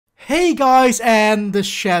Hey guys, and the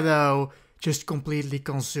shadow just completely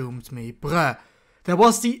consumed me. Bruh, that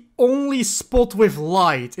was the only spot with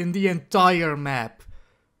light in the entire map.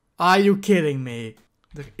 Are you kidding me?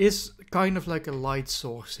 There is kind of like a light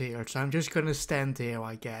source here, so I'm just gonna stand here,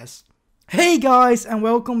 I guess. Hey guys, and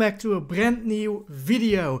welcome back to a brand new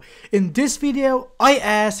video. In this video, I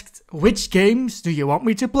asked, which games do you want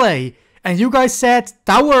me to play? And you guys said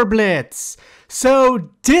Tower Blitz.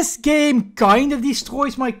 So this game kinda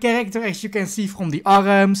destroys my character, as you can see from the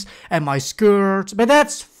arms and my skirt. But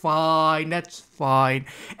that's fine, that's fine.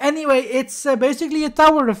 Anyway, it's basically a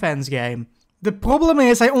tower defense game. The problem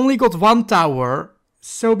is I only got one tower.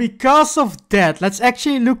 So because of that, let's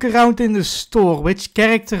actually look around in the store which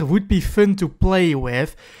character would be fun to play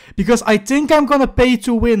with. Because I think I'm gonna pay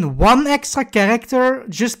to win one extra character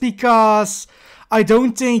just because I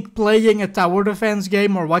don't think playing a tower defense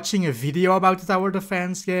game or watching a video about a tower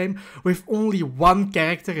defense game with only one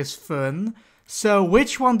character is fun. So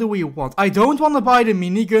which one do we want? I don't want to buy the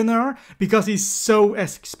minigunner because he's so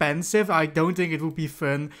expensive. I don't think it would be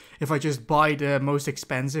fun if I just buy the most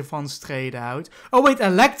expensive one straight out. Oh wait,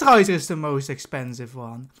 Electrize is the most expensive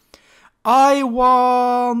one. I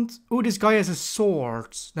want... Oh, this guy has a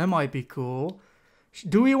sword. That might be cool.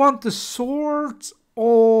 Do we want the sword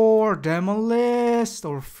or Demolist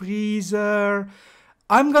or Freezer?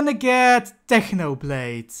 I'm gonna get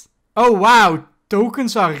Technoblade. Oh wow,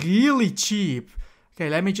 tokens are really cheap. Okay,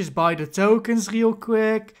 let me just buy the tokens real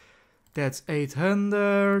quick. That's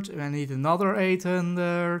 800. I need another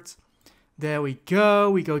 800. There we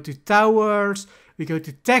go. We go to towers. We go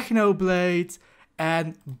to Technoblade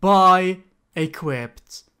and buy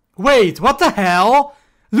equipped. Wait, what the hell?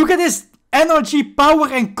 Look at this energy, power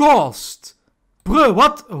and cost. Bruh,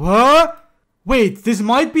 what? Huh? Wait, this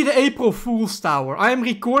might be the April Fool's Tower. I am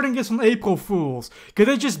recording this on April Fool's. Could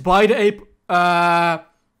I just buy the April...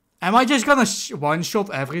 Am I just gonna one-shot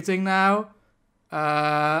everything now?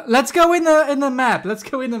 Let's go in the map. Let's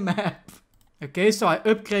go in the map. Okay, so I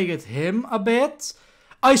upgraded him a bit.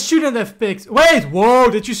 I shouldn't have picked... Wait, whoa,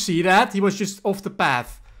 did you see that? He was just off the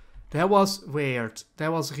path. That was weird.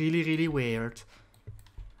 That was really, really weird.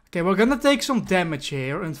 Okay, we're gonna take some damage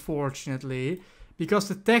here, unfortunately. Because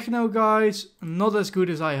the Techno guys, not as good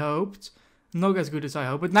as I hoped. Not as good as I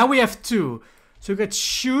hoped. But now we have two. So we could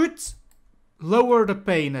shoot, lower the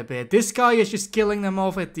pain a bit. This guy is just killing them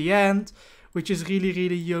off at the end, which is really,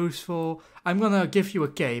 really useful. I'm gonna give you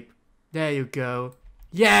a cape. There you go.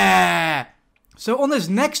 Yeah! So on his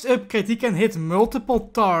next upgrade, he can hit multiple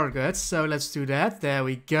targets. So let's do that. There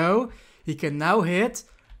we go. He can now hit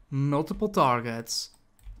multiple targets.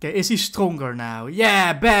 Okay, is he stronger now?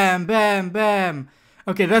 Yeah, bam, bam, bam.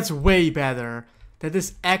 Okay, that's way better. That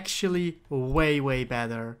is actually way, way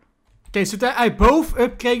better. Okay, so I both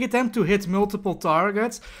upgraded them to hit multiple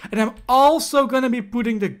targets. And I'm also gonna be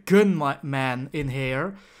putting the gunman in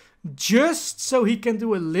here. Just so he can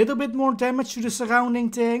do a little bit more damage to the surrounding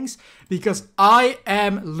things. Because I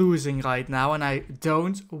am losing right now and I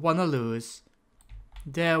don't wanna lose.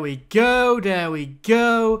 There we go, there we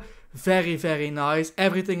go. Very, very nice.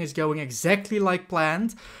 Everything is going exactly like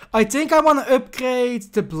planned. I think I want to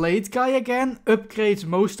upgrade the blade guy again. Upgrade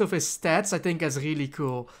most of his stats. I think that's really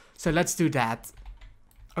cool. So let's do that.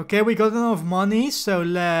 Okay, we got enough money. So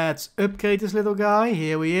let's upgrade this little guy.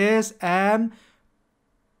 Here he is. And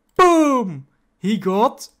boom! He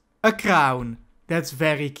got a crown. That's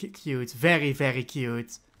very cute. Very, very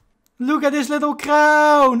cute. Look at this little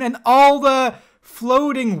crown. And all the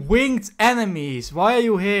floating winged enemies. Why are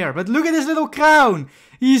you here? But look at this little crown.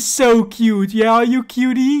 He's so cute. Yeah, are you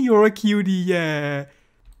cutie? You're a cutie, yeah.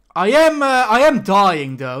 I am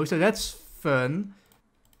dying though, so that's fun.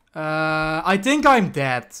 I think I'm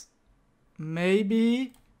dead.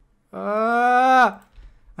 Maybe. I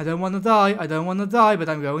don't want to die. I don't want to die, but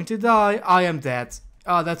I'm going to die. I am dead.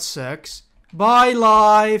 Oh, that sucks. Bye,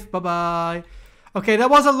 life. Bye-bye. Okay, that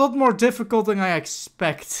was a lot more difficult than I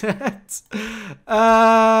expected.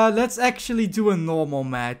 Let's actually do a normal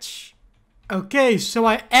match. Okay, so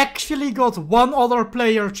I actually got one other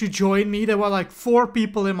player to join me. There were like 4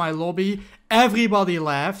 people in my lobby. Everybody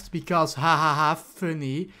left because hahaha,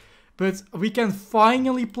 funny. But we can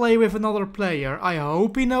finally play with another player. I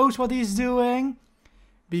hope he knows what he's doing.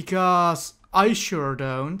 Because I sure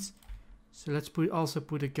don't. So let's also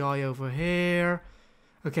put a guy over here.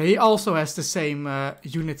 Okay, he also has the same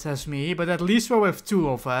units as me, but at least we're with 2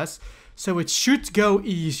 of us. So it should go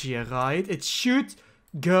easier, right? It should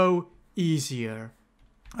go easier.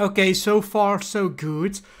 Okay, so far so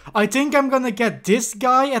good. I think I'm gonna get this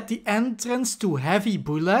guy at the entrance to heavy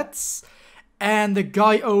bullets. And the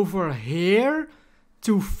guy over here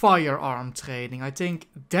to firearm training. I think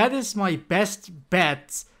that is my best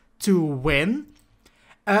bet to win.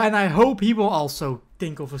 And I hope he will also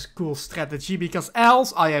think of a cool strategy, because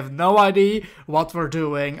else I have no idea what we're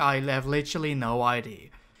doing. I have literally no idea.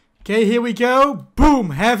 Okay, here we go.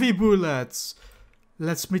 Boom, heavy bullets.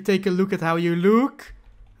 Let's me take a look at how you look.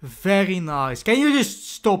 Very nice. Can you just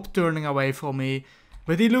stop turning away from me?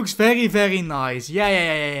 But he looks very, very nice.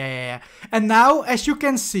 Yeah. And now, as you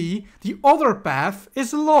can see, the other path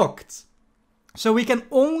is locked. So we can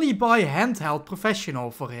only buy handheld professional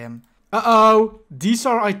for him. Uh-oh. These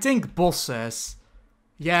are, I think, bosses.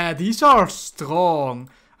 Yeah, these are strong.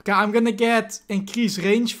 Okay, I'm gonna get increased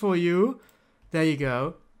range for you. There you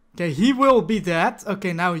go. Okay, he will be dead.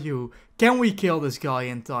 Okay, now you. Can we kill this guy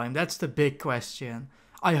in time? That's the big question.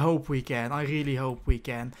 I hope we can. I really hope we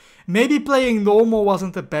can. Maybe playing normal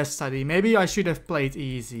wasn't the best idea. Maybe I should have played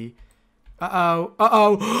easy.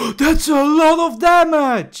 Uh-oh. That's a lot of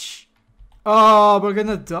damage. Oh, we're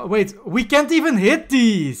gonna die. Wait, we can't even hit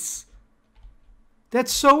these.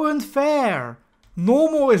 That's so unfair.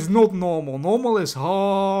 Normal is not normal. Normal is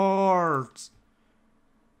hard.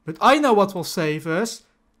 But I know what will save us.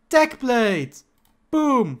 Tech plate.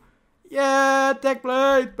 Boom. Yeah, tech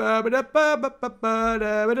plate. He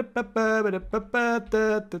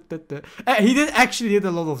actually did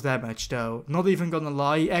a lot of damage though. Not even gonna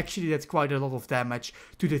lie, he actually did quite a lot of damage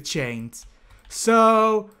to the chains.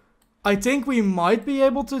 So, I think we might be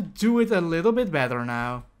able to do it a little bit better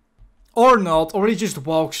now. Or not, or he just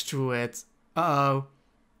walks through it. Uh-oh.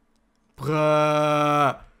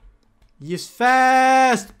 Bruh. He is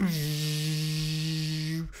fast.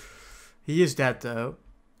 He is dead though.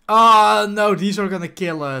 Oh no, these are gonna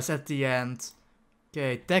kill us at the end.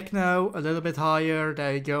 Okay, techno, a little bit higher.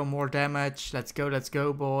 There you go, more damage. Let's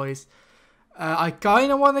go, boys. I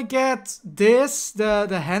kinda wanna get this, the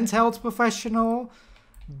handheld professional.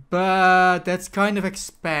 But that's kind of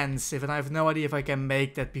expensive. And I have no idea if I can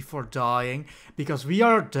make that before dying. Because we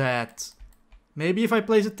are dead. Maybe if I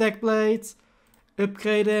place a tech plate.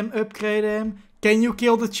 Upgrade him, upgrade him. Can you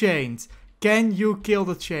kill the chains? Can you kill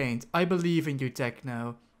the chains? I believe in you,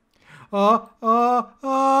 Techno.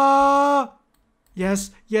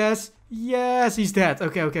 Yes, he's dead.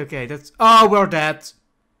 Okay. That's... Oh, we're dead.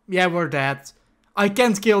 Yeah, we're dead. I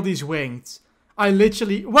can't kill these wings. I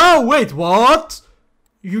literally... Whoa, wait, what?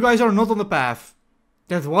 You guys are not on the path.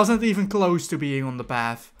 That wasn't even close to being on the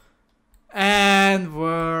path. And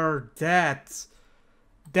we're dead.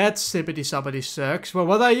 That sippity somebody sucks. Well,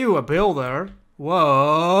 what are you, a builder?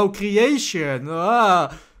 Whoa, creation.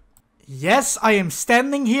 Yes, I am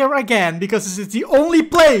standing here again because this is the only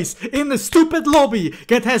place in the stupid lobby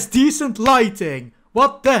that has decent lighting.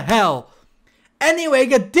 What the hell? Anyway,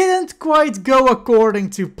 it didn't quite go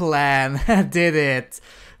according to plan, did it?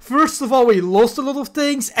 First of all, we lost a lot of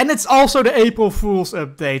things, and it's also the April Fool's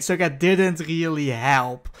update, so that didn't really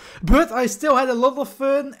help. But I still had a lot of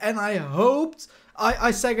fun, and I hoped I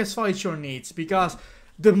satisfied your needs, because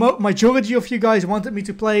the majority of you guys wanted me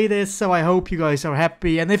to play this, so I hope you guys are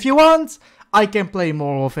happy. And if you want, I can play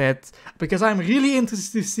more of it, because I'm really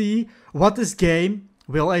interested to see what this game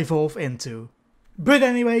will evolve into. But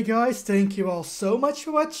anyway guys, thank you all so much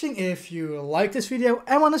for watching. If you like this video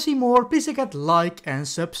and want to see more, please hit that like and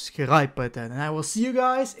subscribe button. And I will see you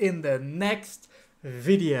guys in the next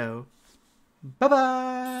video. Bye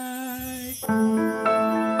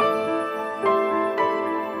bye!